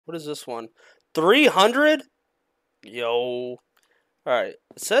What is this one? 300? Yo. Alright.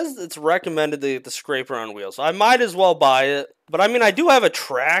 It says it's recommended to get the scraper on wheels. I might as well buy it. But I mean, I do have a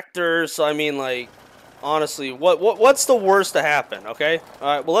tractor, so I mean, like, honestly, what's the worst to happen, okay?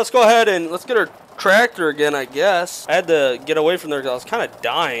 Alright, well, let's go ahead and let's get our tractor again, I guess. I had to get away from there because I was kind of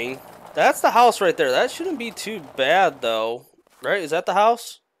dying. That's the house right there. That shouldn't be too bad, though. Right? Is that the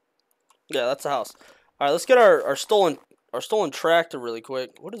house? Yeah, that's the house. Alright, let's get our stolen tractor really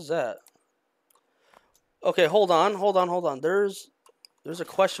quick. What is that? Okay, hold on. There's a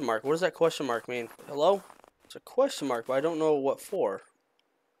question mark. What does that question mark mean? Hello? It's a question mark, but I don't know what for.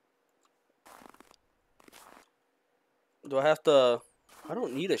 Do I have to... I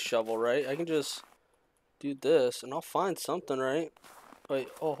don't need a shovel, right? I can just do this, and I'll find something, right? Wait,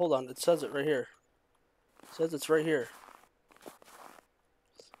 oh, hold on. It says it right here. It says it's right here.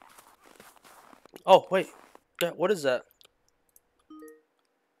 Oh, wait. Yeah, what is that?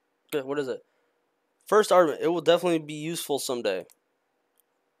 Yeah, what is it? First argument. It will definitely be useful someday.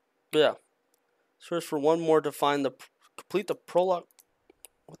 Yeah. Search for one more to find the... Complete the prologue.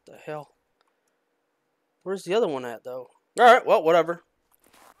 What the hell? Where's the other one at, though? Alright, well, whatever.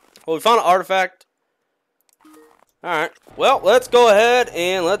 Well, we found an artifact. Alright, well, let's go ahead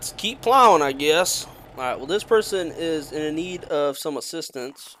and let's keep plowing, I guess. Alright, well, this person is in need of some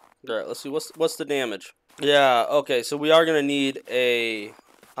assistance. Alright, let's see, what's the damage? Yeah, okay, so we are going to need a...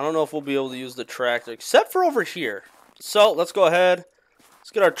 I don't know if we'll be able to use the tractor, except for over here. So, let's go ahead.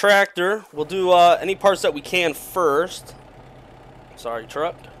 Let's get our tractor. We'll do any parts that we can first. Sorry,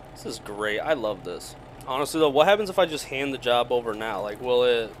 truck. This is great. I love this. Honestly, though, what happens if I just hand the job over now? Like, will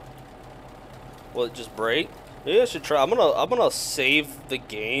it just break? Maybe I should try. I'm gonna save the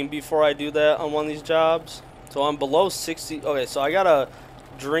game before I do that on one of these jobs. So I'm below 60. Okay, so I gotta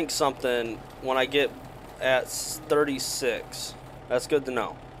drink something when I get at 36. That's good to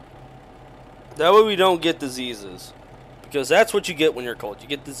know. That way we don't get diseases. Because that's what you get when you're cold. You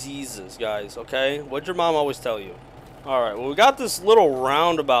get diseases, guys, okay? What'd your mom always tell you? Alright, well, we got this little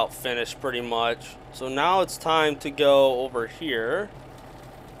roundabout finished pretty much. So now it's time to go over here.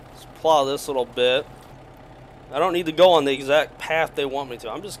 Let's plow this little bit. I don't need to go on the exact path they want me to.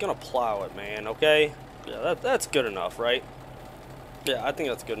 I'm just going to plow it, man, okay? Yeah, that's good enough, right? Yeah, I think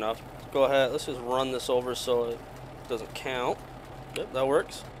that's good enough. Let's go ahead. Let's just run this over so it doesn't count. Yep, that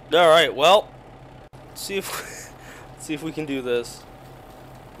works. Alright, well, let's see if we can do this.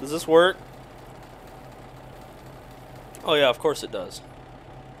 Does this work? Oh yeah, of course it does.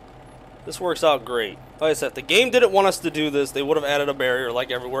 This works out great. Like I said, if the game didn't want us to do this, they would have added a barrier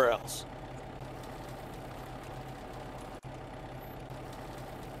like everywhere else.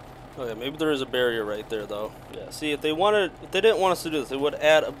 Okay, maybe there is a barrier right there though. Yeah, see, if they didn't want us to do this, they would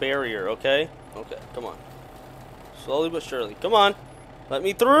add a barrier, okay? Okay, come on. Slowly but surely. Come on. Let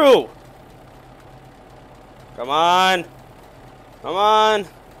me through. Come on. Come on.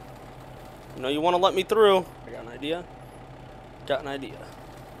 You know you want to let me through. I got an idea. Got an idea.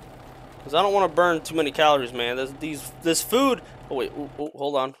 Because I don't want to burn too many calories, man. This food... Oh, wait. Ooh,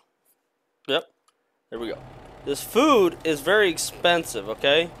 hold on. Yep. There we go. This food is very expensive,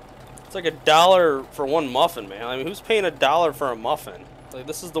 okay? It's like $1 for one muffin, man. I mean, who's paying $1 for a muffin? Like,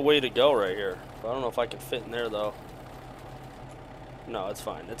 this is the way to go right here. I don't know if I can fit in there, though. No, it's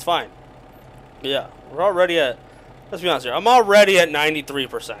fine. It's fine. But yeah, we're already at... Let's be honest here. I'm already at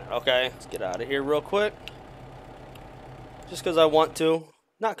 93%, okay? Let's get out of here real quick. Just because I want to.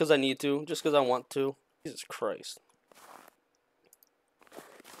 Not because I need to. Just because I want to. Jesus Christ.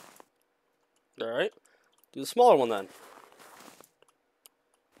 Alright. Do the smaller one then.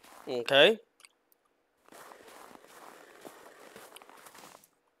 Okay.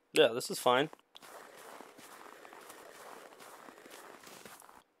 Yeah, this is fine.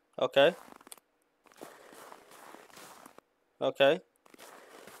 Okay. Okay.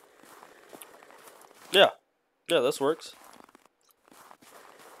 Yeah. Yeah, this works.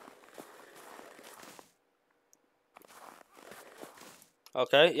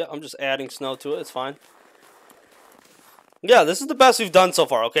 Okay, yeah, I'm just adding snow to it. It's fine. Yeah, this is the best we've done so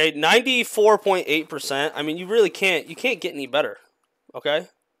far, okay? 94.8%. I mean, you really can't get any better. Okay?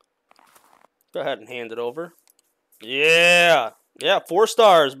 Go ahead and hand it over. Yeah. Yeah, 4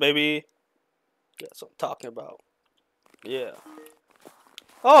 stars, baby. That's what I'm talking about. Yeah.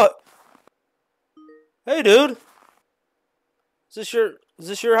 Oh. Hey, dude. Is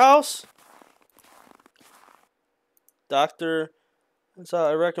this your house? Doctor, so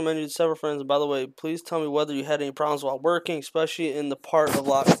I recommend you to several friends. And by the way, please tell me whether you had any problems while working, especially in the part of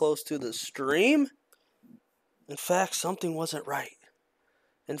lot close to the stream. In fact, something wasn't right.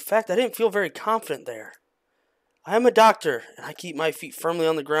 In fact, I didn't feel very confident there. I am a doctor, and I keep my feet firmly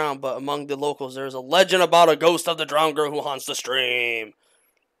on the ground, but among the locals there is a legend about a ghost of the drowned girl who haunts the stream.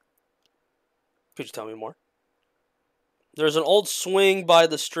 Could you tell me more? There's an old swing by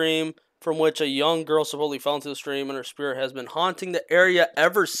the stream from which a young girl supposedly fell into the stream, and her spirit has been haunting the area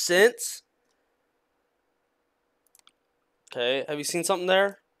ever since. Okay, have you seen something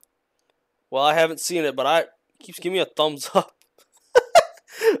there? Well, I haven't seen it, but keeps giving me a thumbs up.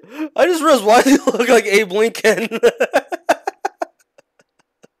 I just realized, why do you look like Abe Lincoln?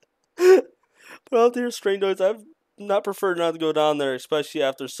 But out there, strange noise. I've not preferred not to go down there, especially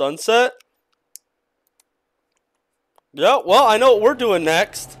after sunset. Yeah, well, I know what we're doing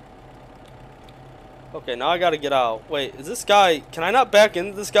next. Okay, now I gotta get out. Wait, is this guy... Can I not back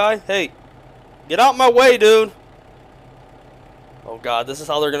into this guy? Hey, get out my way, dude. Oh, God, this is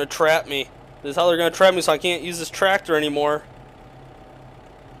how they're gonna trap me. This is how they're gonna trap me so I can't use this tractor anymore.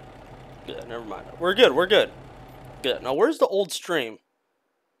 Yeah, never mind. We're good, we're good. Good. Now, where's the old stream?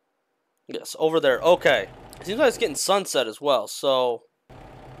 Yes, over there. Okay. It seems like it's getting sunset as well, so...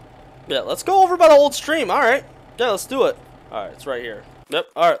 Yeah, let's go over by the old stream. Alright. Yeah, let's do it. Alright, it's right here. Yep.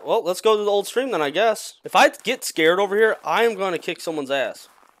 Alright, well, let's go to the old stream then, I guess. If I get scared over here, I am going to kick someone's ass.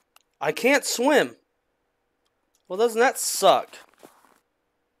 I can't swim. Well, doesn't that suck?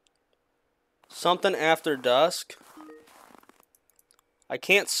 Something after dusk. I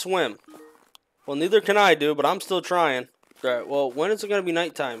can't swim. Well, neither can I, dude, but I'm still trying. Alright, well, when is it going to be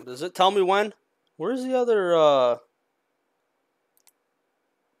nighttime? Does it tell me when? Where's the other,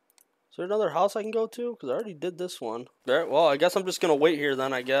 Is there another house I can go to? Because I already did this one. Alright, well, I guess I'm just going to wait here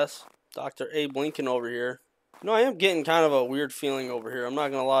then, I guess. Dr. Abe Lincoln over here. You know, I am getting kind of a weird feeling over here. I'm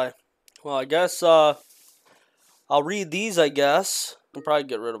not going to lie. Well, I guess, I'll read these, I guess. I'll probably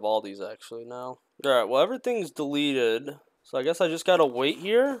get rid of all these, actually, now. Alright, well, everything's deleted. So I guess I just got to wait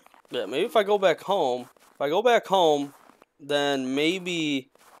here. Yeah, maybe if I go back home. If I go back home, then maybe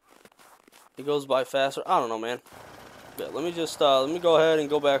it goes by faster. I don't know, man. Yeah, let me just, let me go ahead and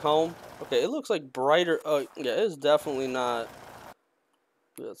go back home. Okay, it looks like brighter. Oh, yeah, it's definitely not.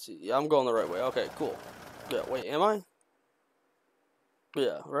 Let's see. Yeah, I'm going the right way. Okay, cool. Yeah, wait, am I?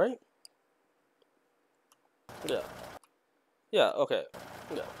 Yeah, right? Yeah. Yeah, okay.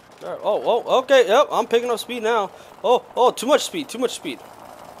 Yeah. All right. Oh, okay. Yep, I'm picking up speed now. Oh, too much speed. Too much speed.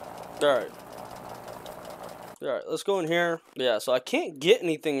 All right. All right, let's go in here. Yeah, so I can't get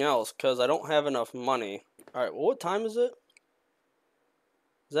anything else because I don't have enough money. All right, well, what time is it?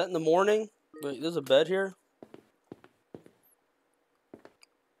 Is that in the morning? Wait, there's a bed here?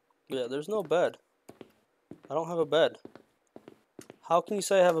 Yeah, there's no bed. I don't have a bed. How can you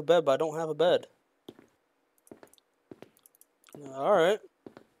say I have a bed, but I don't have a bed? Alright.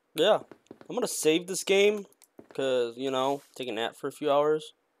 Yeah. I'm going to save this game because, you know, take a nap for a few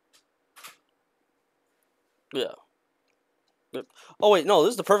hours. Yeah. Yep. Oh, wait, no,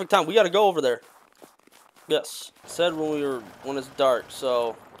 this is the perfect time. We got to go over there. Yes. Said when it's dark,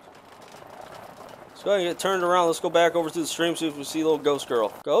 so let's go ahead and get turned around. Let's go back over to the stream, see if we see little Ghost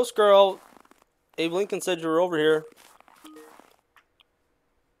Girl. Ghost Girl, Abe Lincoln said you were over here.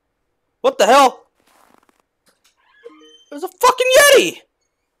 What the hell? There's a fucking Yeti!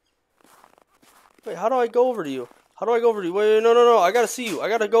 Wait, how do I go over to you? How do I go over to you? Wait, no. I gotta see you. I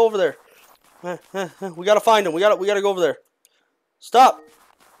gotta go over there. We gotta find him. We gotta go over there. Stop!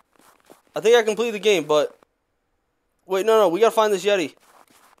 I think I completed the game, but wait, no, we gotta find this Yeti.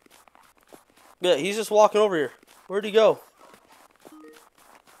 Yeah, he's just walking over here. Where'd he go?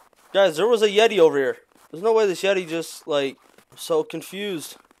 Guys, there was a Yeti over here. There's no way this Yeti just, like, I'm so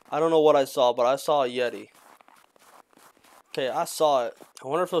confused. I don't know what I saw, but I saw a Yeti. Okay, I saw it. I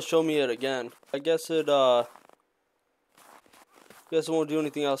wonder if he'll show me it again. I guess it won't do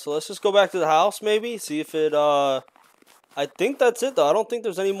anything else. So let's just go back to the house, maybe. See if it, I think that's it, though. I don't think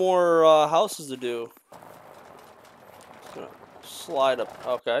there's any more houses to do. Just gonna slide up.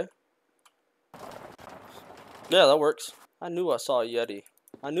 Okay. Yeah, that works. I knew I saw a Yeti.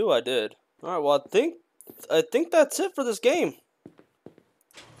 I knew I did. All right. Well, I think that's it for this game.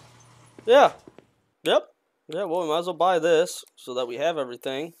 Yeah. Yep. Yeah. Well, we might as well buy this so that we have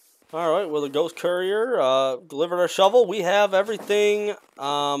everything. All right. Well, the Ghost Courier delivered our shovel. We have everything.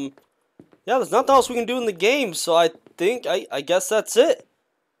 Yeah, there's nothing else we can do in the game, so I guess that's it.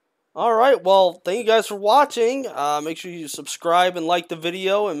 Alright, well, thank you guys for watching. Make sure you subscribe and like the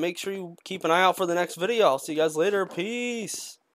video, and make sure you keep an eye out for the next video. I'll see you guys later. Peace.